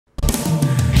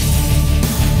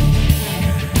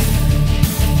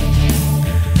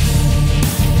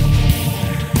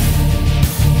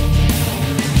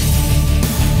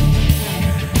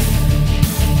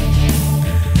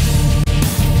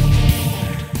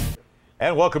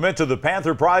And welcome into the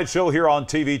Panther Pride Show here on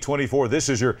TV 24. This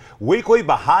is your weekly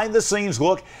behind-the-scenes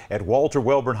look at Walter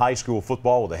Wellborn High School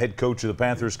football with the head coach of the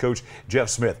Panthers, Coach Jeff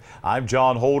Smith. I'm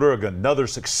John Holder. Another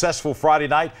successful Friday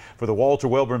night for the Walter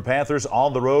Wellborn Panthers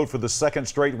on the road for the second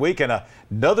straight week, and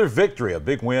another victory, a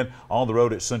big win on the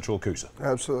road at Central Coosa.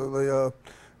 Absolutely.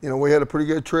 You know, we had a pretty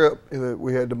good trip that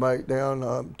we had to make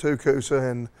down to Coosa,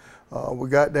 and we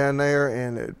got down there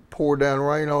and it poured down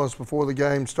rain on us before the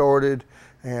game started.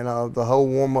 And the whole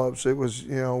warm-ups, it was,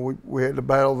 you know, we had to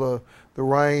battle the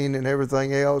rain and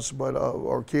everything else, but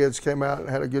our kids came out and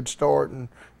had a good start and,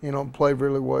 you know, played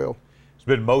really well. It's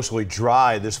been mostly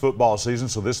dry this football season,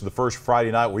 so this is the first Friday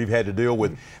night we've had to deal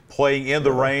with playing in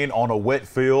the rain on a wet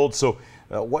field. So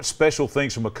what special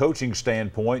things from a coaching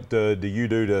standpoint do you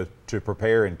do to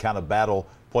prepare and kind of battle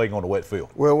playing on a wet field?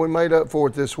 Well, we made up for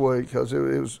it this week because it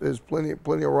was plenty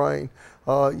of rain.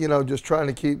 You know, just trying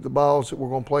to keep the balls that we're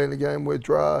going to play in the game with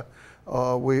dry.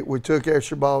 We took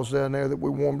extra balls down there that we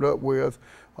warmed up with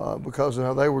because you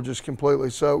know, they were just completely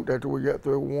soaked after we got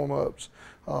through warm-ups.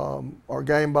 Our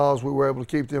game balls, we were able to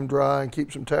keep them dry and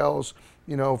keep some towels,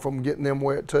 you know, from getting them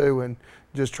wet too, and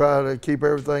just try to keep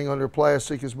everything under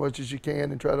plastic as much as you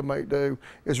can and try to make do.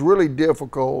 It's really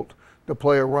difficult to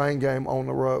play a rain game on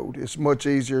the road. It's much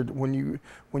easier when you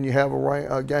have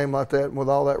a game like that with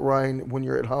all that rain. When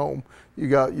you're at home, you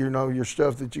got, you know, your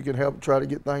stuff that you can help try to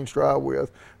get things dry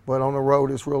with. But on the road,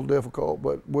 it's real difficult.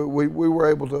 But we were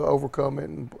able to overcome it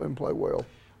and play well.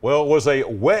 Well, it was a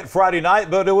wet Friday night,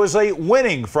 but it was a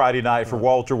winning Friday night for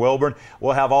Walter Wellborn.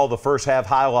 We'll have all the first half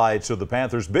highlights of the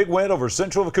Panthers' big win over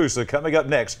Central Coosa coming up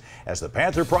next as the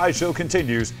Panther Pride Show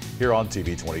continues here on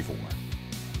TV 24.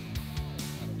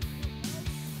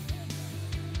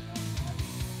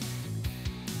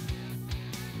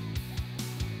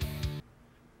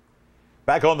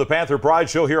 Back on the Panther Pride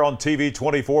Show here on TV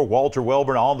 24, Walter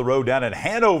Wellborn on the road down in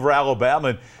Hanover, Alabama,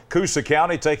 and Coosa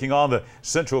County taking on the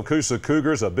Central Coosa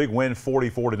Cougars. A big win,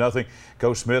 44-0.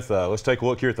 Coach Smith, let's take a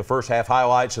look here at the first half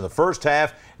highlights. In the first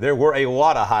half, there were a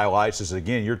lot of highlights as,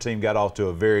 again, your team got off to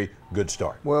a very good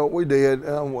start. Well, we did.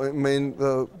 I mean,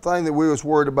 the thing that we was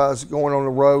worried about is going on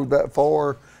the road that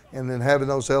far and then having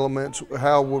those elements.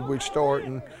 How would we start?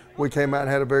 And we came out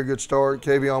and had a very good start.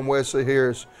 Kavion Wesley here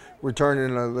is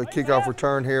returning the kickoff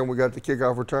return here, and we got the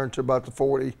kickoff return to about the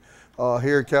 40.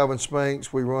 Here, Calvin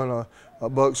Spinks, we run a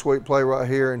buck sweep play right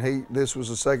here, and this was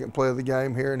the second play of the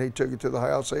game here, and he took it to the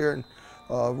house here,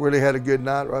 and really had a good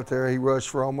night right there. He rushed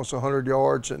for almost 100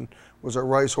 yards and was a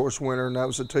racehorse winner, and that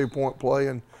was a 2-point play,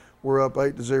 and we're up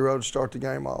 8-0 to start the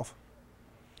game off.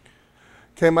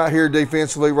 Came out here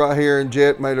defensively right here, and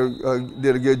Jet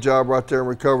did a good job right there and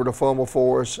recovered a fumble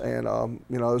for us. And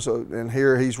you know, and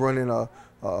here he's running a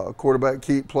quarterback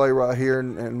keep play right here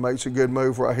and makes a good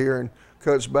move right here and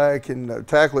cuts back, and the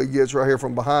tackle he gets right here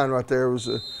from behind right there was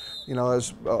you know,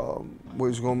 we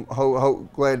was going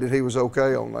glad that he was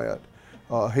okay on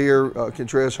that. Here,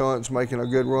 Contreras Hunt's making a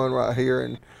good run right here,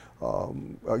 and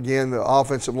again, the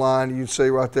offensive line, you can see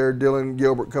right there, Dylan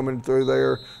Gilbert coming through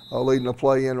there, leading the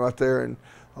play in right there, and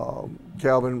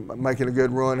Calvin making a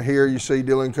good run. Here you see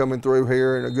Dylan coming through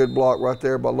here, and a good block right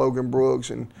there by Logan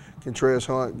Brooks, and Contreras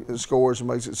Hunt scores and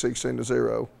makes it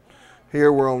 16-0.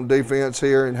 Here we're on defense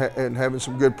here and having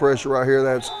some good pressure right here.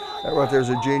 That right there's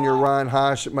a junior, Ryan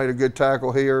Heiss, that made a good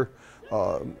tackle here.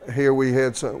 Here we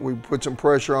put some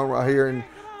pressure on right here, and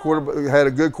had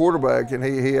a good quarterback, and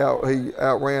he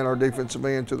outran our defensive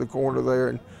end to the corner there,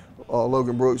 and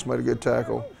Logan Brooks made a good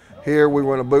tackle. Here we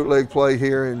run a bootleg play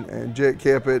here, and Jet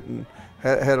kept it and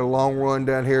had a long run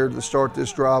down here to start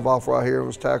this drive off right here, and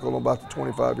was tackled on about the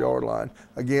 25-yard line.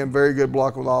 Again, very good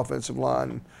block on the offensive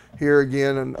line. And here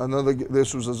again,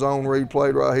 this was a zone read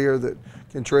play right here that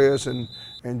Contreras and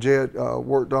Jet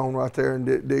worked on right there and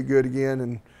did good again.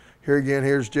 And here again,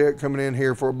 here's Jet coming in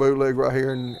here for a bootleg right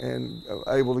here and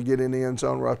able to get in the end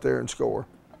zone right there and score.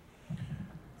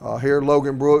 Here,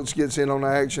 Logan Brooks gets in on the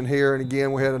action here, and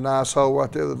again, we had a nice hole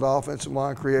right there that the offensive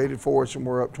line created for us, and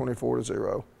we're up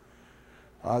 24-0.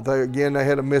 They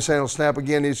had a mishandled snap.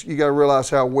 Again, you got to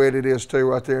realize how wet it is too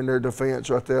right there in their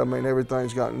defense right there. I mean,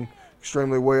 everything's gotten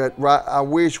extremely wet. Right, I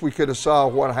wish we could have saw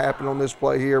what happened on this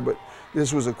play here, but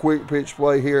this was a quick pitch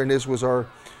play here, and this was our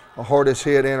hardest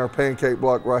hit and our pancake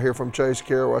block right here from Chase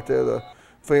Carroll right there.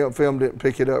 The film didn't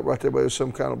pick it up right there, but it was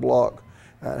some kind of block.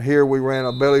 Here we ran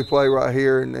a belly play right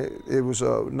here, and it was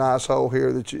a nice hole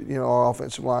here that you know our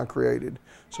offensive line created.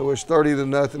 So it's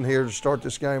 30-0 here to start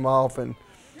this game off, and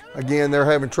again they're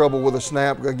having trouble with a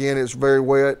snap. Again, it's very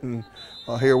wet, and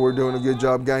here we're doing a good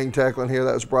job gang tackling here.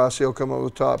 That was Bryce Hill coming over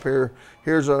the top here.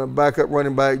 Here's a backup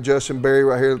running back, Justin Berry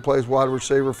right here, that plays wide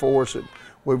receiver for us.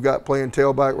 we've got playing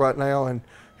tailback right now. And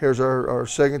here's our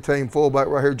second team fullback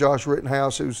right here, Josh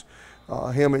Rittenhouse, who's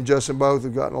him and Justin both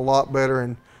have gotten a lot better.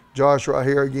 And Josh right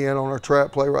here again on our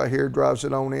trap play right here, drives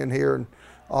it on in here, and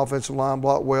offensive line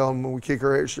block well. And when we kick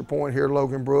our extra point here,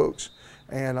 Logan Brooks,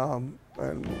 and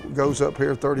goes up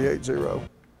here 38-0.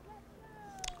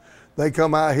 They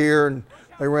come out here and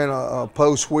they ran a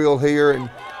post wheel here, and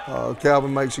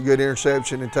Calvin makes a good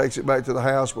interception and takes it back to the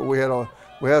house. But we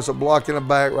had some block in the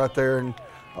back right there, and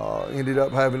ended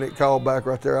up having it called back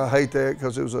right there. I hate that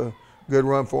because it was a good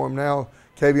run for him. Now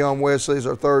Kavion Wesley is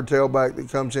our third tailback that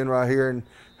comes in right here, and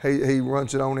he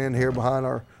runs it on in here behind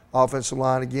our offensive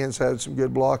line again. Has had some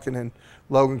good blocking, and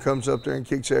Logan comes up there and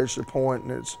kicks the extra point,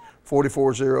 and it's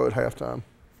 44-0 at halftime.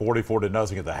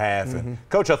 44-0 at the half. And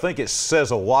Coach, I think it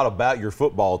says a lot about your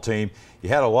football team. You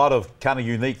had a lot of kind of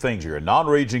unique things. You're a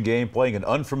non-region game, playing an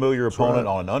unfamiliar opponent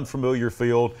on an unfamiliar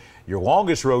field. Your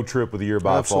longest road trip of the year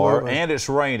by far, and it's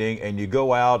raining, and you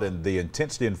go out, and the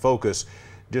intensity and focus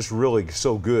just really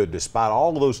so good. Despite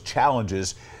all of those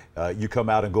challenges, you come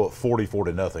out and go at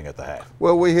 44-0 at the half.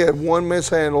 Well, we had one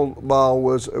mishandled ball,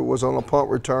 was on a punt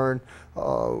return.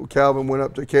 Calvin went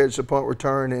up to catch the punt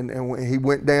return, and when he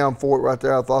went down for it right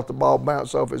there, I thought the ball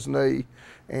bounced off his knee.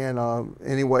 And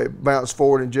anyway, it bounced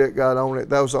forward and Jet got on it.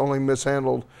 That was the only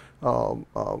mishandled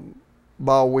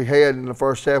ball we had in the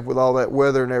first half with all that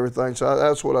weather and everything. So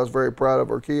that's what I was very proud of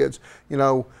our kids. You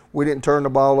know, we didn't turn the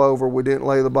ball over. We didn't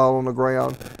lay the ball on the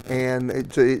ground. And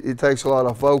it takes a lot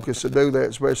of focus to do that,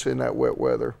 especially in that wet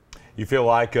weather. You feel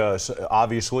like,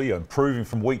 obviously, improving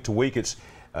from week to week. It's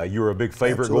you were a big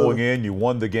favorite going in. You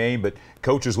won the game, but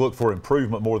coaches look for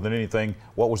improvement more than anything.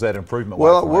 What was that improvement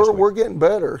like? Well, we're getting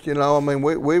better. You know, I mean,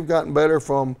 we've gotten better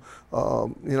from,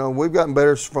 we've gotten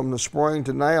better from the spring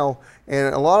to now,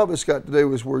 and a lot of it's got to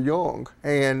do is we're young,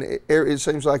 and it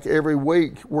seems like every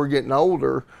week we're getting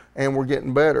older and we're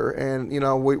getting better. And, you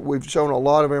know, we've shown a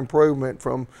lot of improvement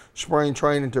from spring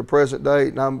training to present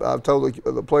date. And I've told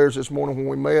the players this morning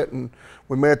when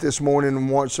we met this morning and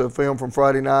watched a film from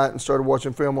Friday night and started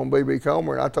watching film on B.B.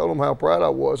 Comer, and I told them how proud I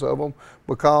was of them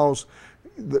because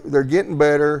they're getting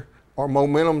better, our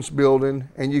momentum's building,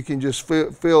 and you can just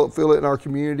feel it in our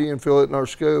community and feel it in our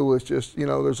school. It's just, you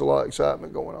know, there's a lot of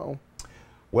excitement going on.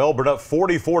 Wellborn up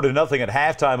 44-0 at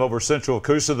halftime over Central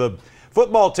Coosa. The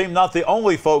football team not the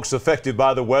only folks affected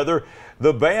by the weather.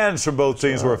 The bands from both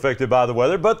teams were affected by the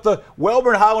weather, but the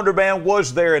Wellborn Highlander Band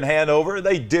was there in Hanover.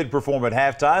 They did perform at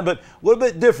halftime, but a little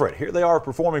bit different. Here they are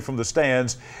performing from the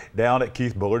stands down at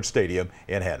Keith Bullard Stadium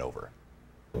in Hanover.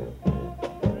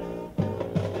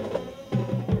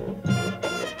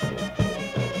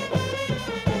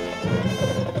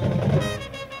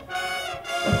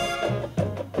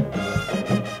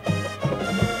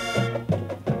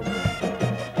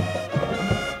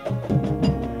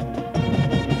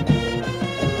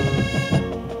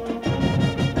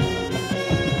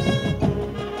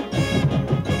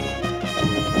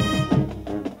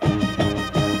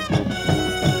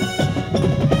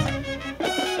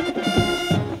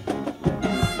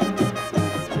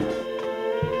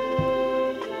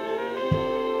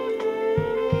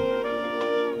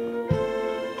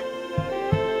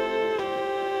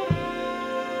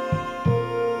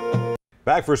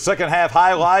 Back for second half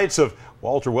highlights of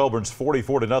Walter Wellborn's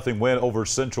 44-0 win over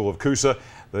Central of Coosa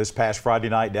this past Friday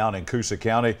night down in Coosa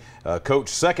County. Coach,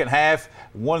 second half,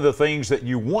 one of the things that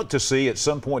you want to see at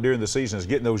some point during the season is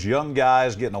getting those young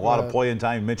guys, getting a lot of playing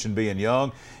time. You mentioned being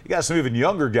young. You got some even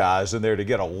younger guys in there to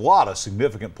get a lot of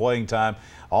significant playing time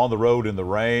on the road in the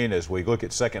rain. As we look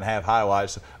at second half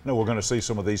highlights, I know we're going to see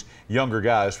some of these younger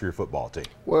guys for your football team.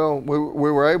 Well, we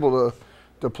were able to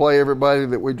play everybody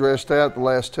that we dressed out the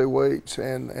last 2 weeks,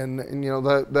 and you know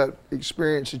that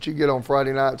experience that you get on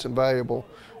Friday night's invaluable.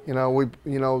 You know,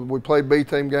 we played B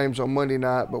team games on Monday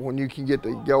night, but when you can get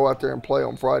to go out there and play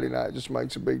on Friday night, it just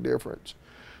makes a big difference.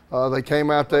 They came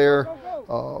out there,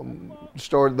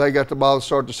 they got the ball to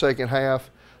start the second half.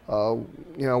 You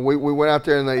know, we went out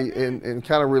there and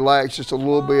kind of relaxed just a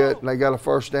little bit, and they got a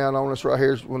first down on us right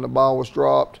here when the ball was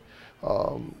dropped.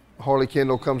 Harley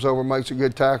Kendall comes over, makes a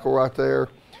good tackle right there.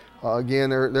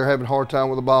 Again, they're having a hard time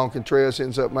with the ball, and Contreras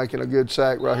ends up making a good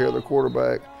sack right here, the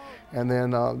quarterback. And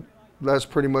then that's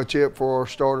pretty much it for our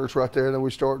starters right there. And then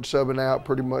we start subbing out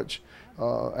pretty much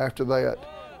after that.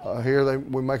 Here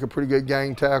we make a pretty good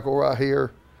gang tackle right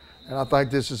here. And I think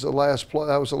this is the last play.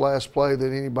 That was the last play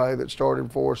that anybody that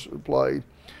started for us played.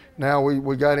 Now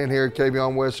we got in here,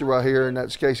 Kavion Wesley right here, and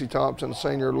that's Casey Thompson, the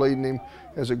senior, leading him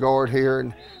as a guard here,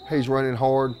 and he's running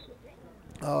hard.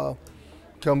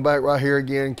 Come back right here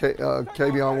again,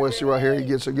 Kavion Wesley right here. He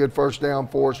gets a good first down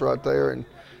for us right there and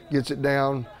gets it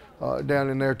down. down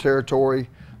in their territory.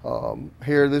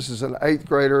 Here, this is an 8th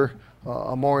grader,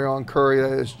 Amorion Curry.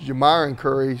 That is Jamyron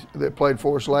Curry that played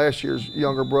for us last year's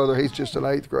younger brother. He's just an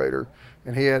 8th grader,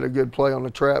 and he had a good play on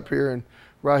the trap here. And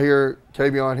right here,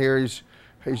 Kavion here, he's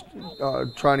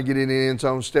trying to get in the end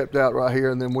zone, stepped out right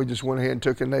here, and then we just went ahead and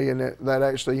took a knee, and that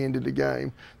actually ended the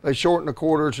game. They shortened the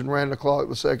quarters and ran the clock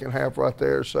the second half right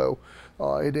there, so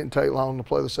it didn't take long to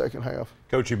play the second half.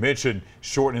 Coach, you mentioned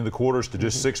shortening the quarters to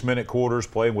just 6-minute quarters,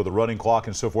 playing with a running clock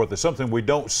and so forth. It's something we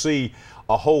don't see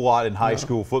a whole lot in high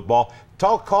school football.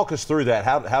 Talk us through that.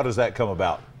 How does that come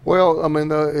about? Well, I mean,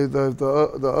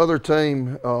 the other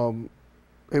team,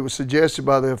 it was suggested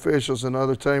by the officials, and the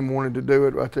other team wanted to do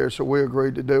it right there, so we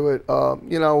agreed to do it.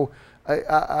 You know,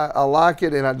 I like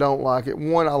it and I don't like it.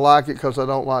 One, I like it because I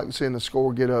don't like seeing the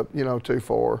score get up, you know, too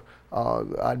far.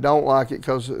 I don't like it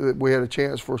because we had a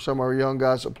chance for some of our young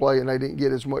guys to play, and they didn't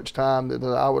get as much time that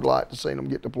I would like to see them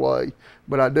get to play.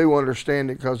 But I do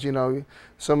understand it because, you know,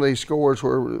 some of these scores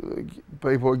where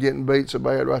people are getting beat so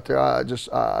bad right there,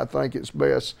 I think it's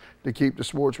best to keep the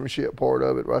sportsmanship part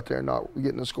of it right there, not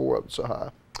getting the score up so high.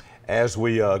 As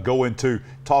we go into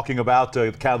talking about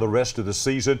kind of the rest of the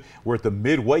season, we're at the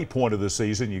midway point of the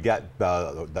season. You got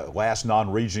the last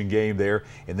non-region game there,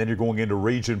 and then you're going into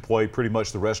region play pretty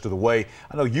much the rest of the way.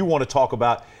 I know you want to talk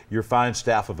about your fine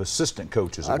staff of assistant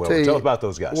coaches as well. Tell us about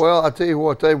those guys. Well, I tell you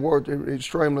what, they've worked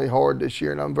extremely hard this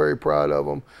year, and I'm very proud of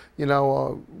them. You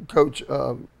know, Coach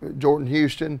Jordan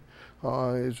Houston,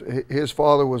 his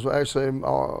father was actually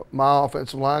my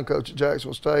offensive line coach at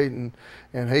Jacksonville State, and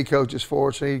he coaches for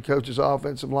us. He coaches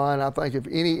offensive line. I think if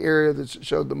any area that's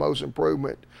showed the most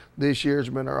improvement this year has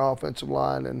been our offensive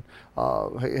line, and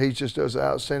he just does an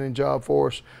outstanding job for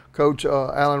us. Coach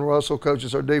Alan Russell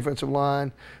coaches our defensive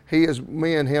line.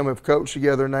 Me and him have coached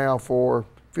together now for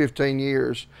 15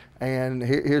 years, and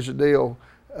here's the deal.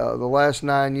 The last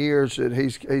 9 years that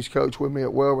he's coached with me at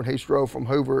Welborn, he's drove from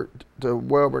Hoover to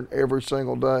Welborn every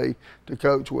single day to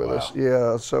coach with us.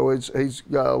 Yeah, so he's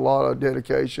got a lot of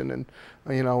dedication, and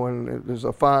you know, and is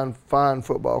a fine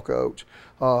football coach.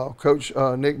 Coach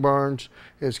Nick Burns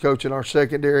is coaching our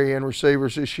secondary and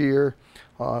receivers this year.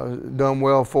 Done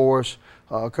well for us.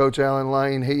 Coach Alan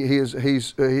Lane,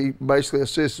 he basically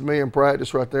assists me in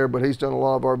practice right there, but he's done a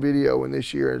lot of our video in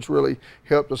this year, and it's really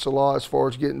helped us a lot as far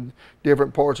as getting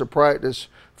different parts of practice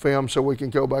film so we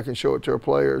can go back and show it to our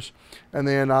players. And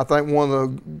then I think one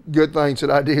of the good things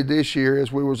that I did this year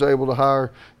is we was able to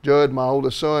hire Judd, my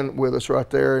oldest son, with us right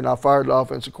there, and I fired the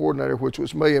offensive coordinator, which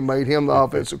was me, and made him the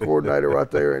offensive coordinator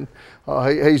right there. And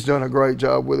he's done a great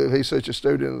job with it. He's such a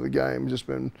student of the game. Just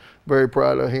been very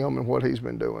proud of him and what he's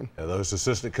been doing. Yeah, those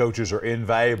assistant coaches are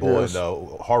invaluable, and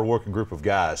a hard-working group of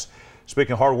guys.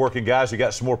 Speaking of hard-working guys, you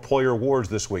got some more player awards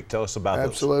this week. Tell us about those.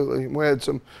 Absolutely. We had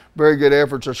some very good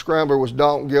efforts. Our scrambler was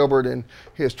Dalton Gilbert, and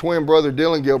his twin brother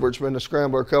Dylan Gilbert's been the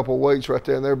scrambler a couple of weeks right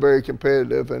there, and they're very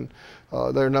competitive, and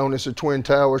they're known as the Twin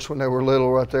Towers when they were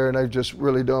little right there, and they've just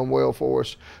really done well for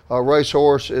us.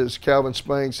 Racehorse is Calvin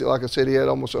Spinks. Like I said, he had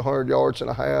almost 100 yards and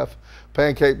a half.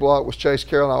 Pancake block was Chase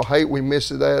Carroll. I hate we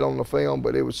missed that on the film,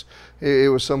 but it was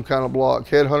some kind of block.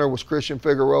 Headhunter was Christian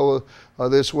Figueroa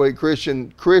this week.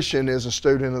 Christian is a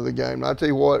student of the game. And I tell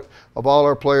you what, of all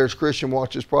our players, Christian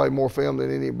watches probably more film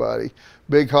than anybody.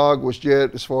 Big Hog was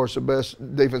Jet as far as the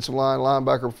best defensive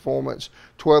linebacker performance.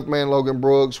 12th man Logan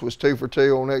Brooks was 2 for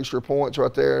 2 on extra points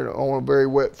right there on a very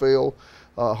wet field.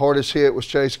 Hardest hit was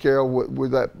Chase Carroll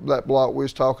with that block we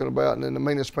was talking about, and then the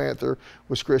meanest Panther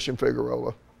was Christian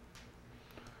Figueroa.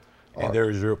 And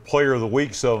there's your player of the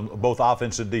week, so both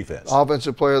offense and defense.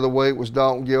 Offensive player of the week was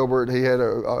Dalton Gilbert. He had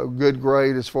a good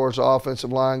grade as far as the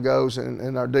offensive line goes,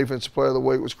 and our defensive player of the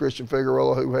week was Christian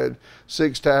Figueroa, who had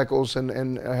 6 tackles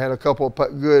and had a couple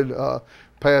of good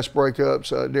pass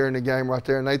breakups during the game right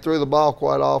there. And they threw the ball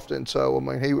quite often, so, I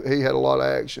mean, he had a lot of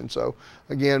action. So,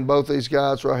 again, both these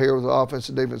guys right here were the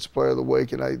offensive defensive player of the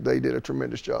week, and they did a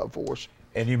tremendous job for us.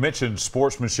 And you mentioned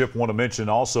sportsmanship. I want to mention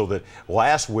also that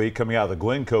last week, coming out of the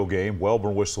Glencoe game,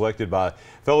 Welborn was selected by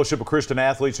Fellowship of Christian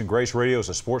Athletes and Grace Radio as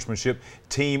a sportsmanship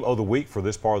team of the week for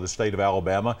this part of the state of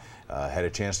Alabama. Had a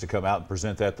chance to come out and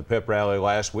present that at the pep rally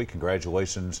last week.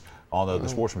 Congratulations on the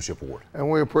sportsmanship award. And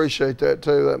we appreciate that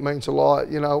too. That means a lot,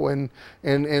 you know. And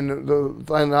the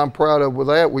thing that I'm proud of with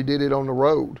that, we did it on the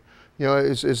road. You know,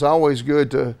 it's always good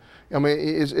to. I mean,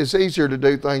 it's easier to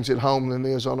do things at home than it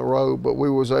is on the road, but we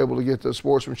was able to get the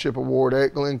sportsmanship award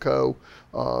at Glencoe,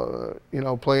 you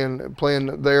know,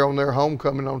 playing there on their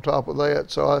homecoming on top of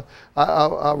that. So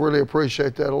I really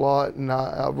appreciate that a lot, and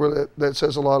that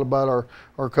says a lot about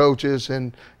our coaches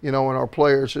and, you know, and our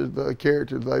players, the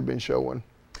character they've been showing.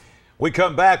 We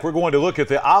come back, we're going to look at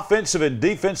the offensive and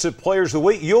defensive players of the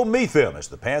week. You'll meet them as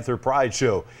the Panther Pride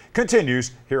Show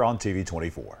continues here on TV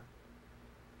 24.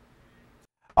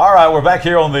 All right, we're back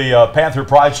here on the Panther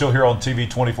Pride Show here on TV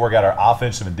 24. Got our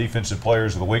offensive and defensive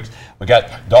players of the week. We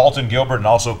got Dalton Gilbert and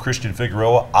also Christian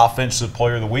Figueroa, offensive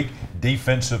player of the week,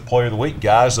 defensive player of the week.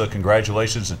 Guys,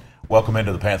 congratulations and welcome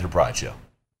into the Panther Pride Show.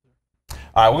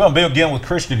 All right, we're going to begin with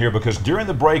Christian here because during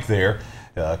the break there,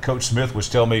 Coach Smith was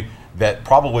telling me that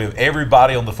probably of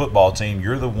everybody on the football team,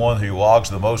 you're the one who logs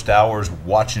the most hours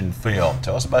watching film.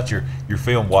 Tell us about your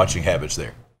film watching habits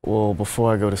there. Well,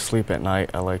 before I go to sleep at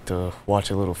night, I like to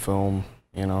watch a little film,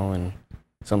 you know, and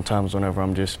sometimes whenever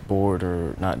I'm just bored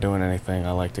or not doing anything,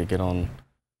 I like to get on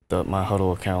my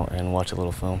Huddle account and watch a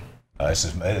little film. This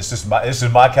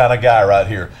is my kind of guy right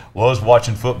here. Loves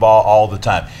watching football all the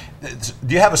time.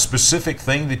 Do you have a specific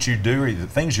thing that you do, or the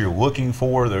things you're looking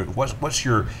for? What's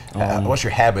your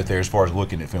habit there as far as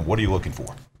looking at film? What are you looking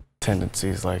for?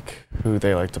 Tendencies, like who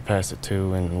they like to pass it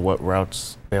to and what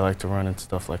routes they like to run and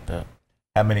stuff like that.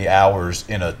 How many hours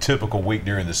in a typical week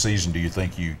during the season do you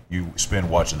think you spend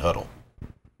watching Huddle?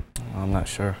 I'm not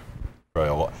sure.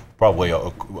 Probably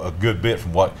a good bit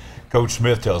from what Coach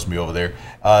Smith tells me over there.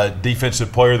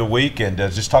 Defensive player of the week, and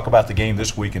just talk about the game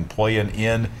this week and playing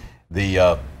in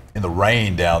the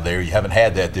rain down there. You haven't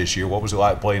had that this year. What was it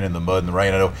like playing in the mud and the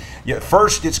rain? I know at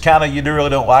first it's kind of, you really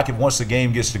don't like it. Once the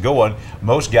game gets to going,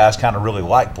 most guys kind of really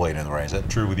like playing in the rain. Is that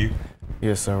true with you?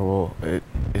 Yes, sir. Well,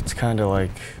 it's kind of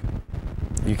like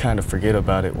you kind of forget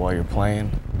about it while you're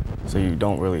playing, so you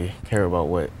don't really care about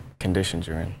what conditions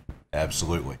you're in.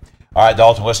 Absolutely. All right,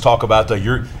 Dalton, let's talk about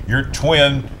your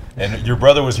twin, and your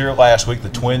brother was here last week, the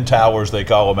Twin Towers, they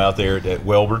call them out there at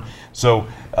Welborn. So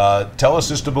tell us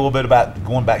just a little bit about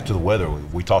going back to the weather.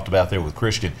 We talked about there with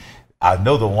Christian. I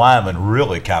know the linemen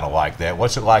really kind of like that.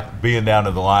 What's it like being down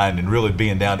in the line and really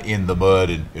being down in the mud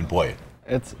and playing?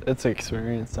 It's an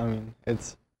experience. I mean,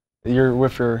 you're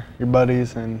with your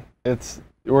buddies, and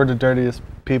we're the dirtiest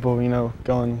people, you know,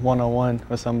 going one-on-one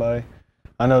with somebody.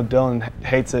 I know Dylan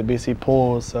hates it because he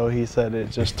pulls, so he said it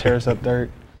just tears up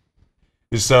dirt.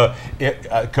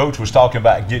 Coach was talking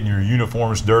about getting your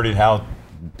uniforms dirty and how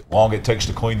long it takes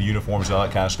to clean the uniforms and all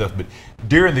that kind of stuff. But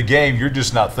during the game, you're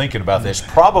just not thinking about this.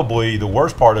 Probably the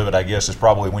worst part of it, I guess, is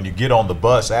probably when you get on the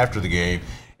bus after the game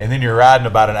and then you're riding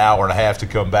about an hour and a half to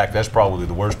come back. That's probably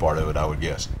the worst part of it, I would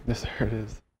guess. Yes, sir, it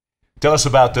is. Tell us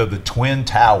about the Twin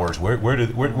Towers. Where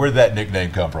did that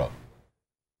nickname come from?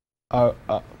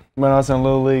 When I was in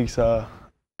Little Leagues,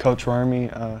 Coach Wormy,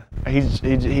 he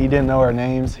didn't know our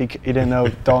names. He didn't know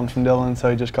Dalton from Dylan, so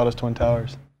he just called us Twin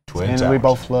Towers. And we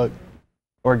both look,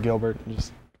 or Gilbert.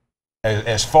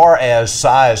 As far as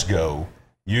size go,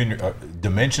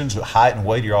 dimensions, height, and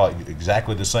weight, you're all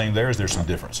exactly the same there? Is there some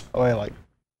difference? Oh, yeah, like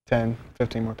 10,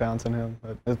 15 more pounds than him,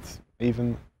 but it's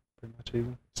even, pretty much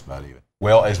even. It's about even.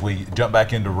 Well, as we jump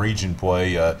back into region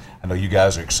play, I know you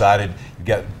guys are excited.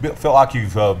 Feel like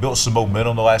you've built some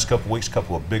momentum the last couple of weeks, a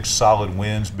couple of big solid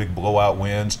wins, big blowout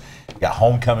wins. You got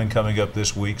homecoming coming up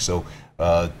this week, so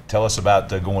tell us about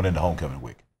going into homecoming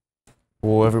week.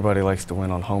 Well, everybody likes to win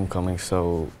on homecoming,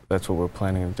 so that's what we're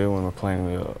planning to do, and we're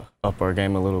planning to up our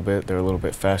game a little bit. They're a little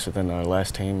bit faster than our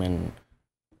last team, and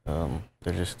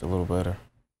they're just a little better.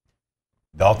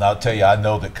 Dalton, I'll tell you, I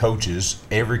know that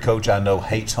every coach I know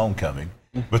hates homecoming,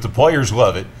 but the players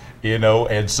love it, you know,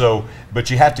 and so, but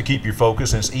you have to keep your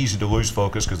focus, and it's easy to lose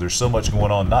focus because there's so much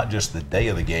going on, not just the day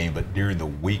of the game, but during the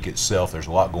week itself. There's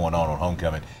a lot going on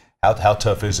homecoming. How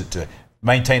tough is it to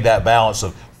maintain that balance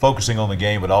of focusing on the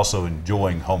game but also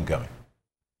enjoying homecoming?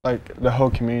 Like the whole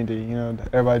community, you know,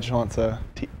 everybody just wants to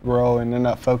roll and then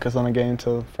not focus on the game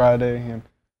until Friday, and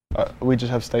we just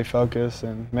have to stay focused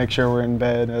and make sure we're in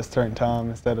bed at a certain time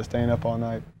instead of staying up all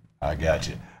night. I got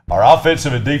you. Our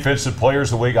offensive and defensive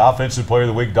players of the week. Offensive player of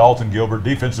the week, Dalton Gilbert.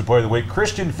 Defensive player of the week,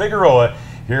 Christian Figueroa,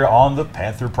 here on the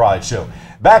Panther Pride Show.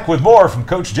 Back with more from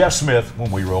Coach Jeff Smith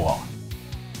when we roll on.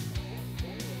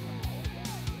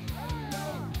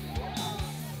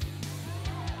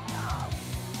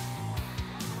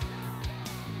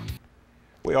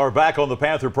 We are back on the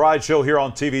Panther Pride Show here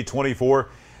on TV 24.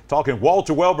 Talking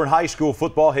Walter Welborn High School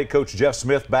football. Head coach Jeff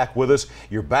Smith back with us.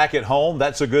 You're back at home.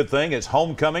 That's a good thing. It's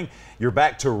homecoming. You're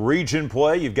back to region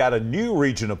play. You've got a new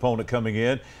region opponent coming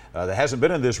in that hasn't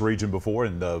been in this region before,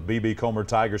 and the B.B. Comer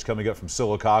Tigers coming up from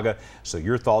Sylacauga. So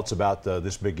your thoughts about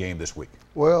this big game this week?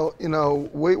 Well, you know,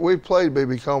 we played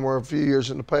B.B. Comer a few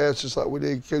years in the past, just like we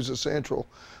did Coosa Central.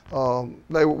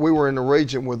 We were in the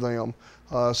region with them.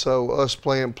 So us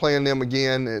playing them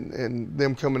again and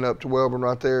them coming up to Wellborn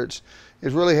right there,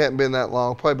 it really hadn't been that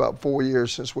long, probably about 4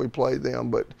 years since we played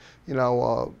them. But you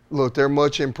know, look, they're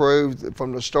much improved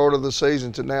from the start of the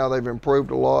season to now. They've improved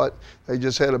a lot. They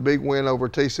just had a big win over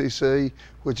TCC,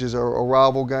 which is a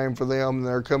rival game for them. And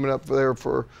they're coming up there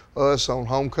for us on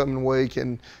homecoming week,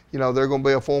 and you know they're going to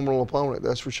be a formidable opponent,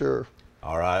 that's for sure.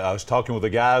 All right, I was talking with the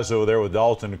guys over there with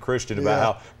Dalton and Christian about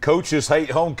how coaches hate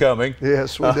homecoming.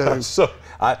 Yes, we do. So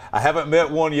I haven't met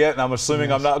one yet, and I'm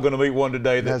assuming I'm not going to meet one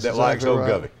today that likes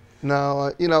homecoming. Right.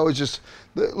 No, you know, it's just,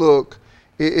 look,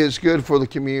 it's good for the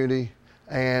community,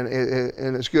 and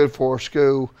it's good for our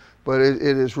school, but it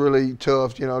is really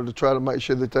tough, you know, to try to make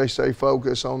sure that they stay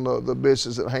focused on the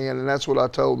business at hand. And that's what I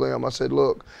told them. I said,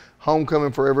 look,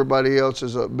 homecoming for everybody else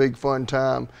is a big fun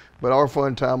time, but our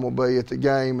fun time will be at the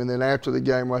game, and then after the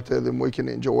game right there, then we can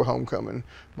enjoy homecoming.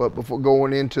 But before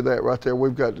going into that right there,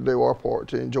 we've got to do our part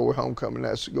to enjoy homecoming.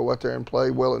 That's to go out there and play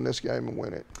well in this game and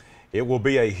win it. It will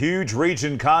be a huge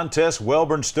region contest.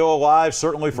 Wellborn's still alive,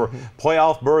 certainly for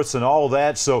playoff berths and all of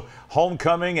that. So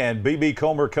homecoming and B.B.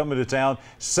 Comer coming to town.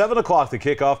 7 o'clock the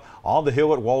kickoff on the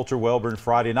hill at Walter Wellborn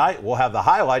Friday night. We'll have the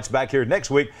highlights back here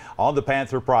next week on the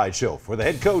Panther Pride Show. For the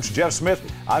head coach, Jeff Smith,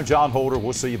 I'm John Holder.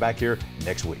 We'll see you back here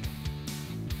next week.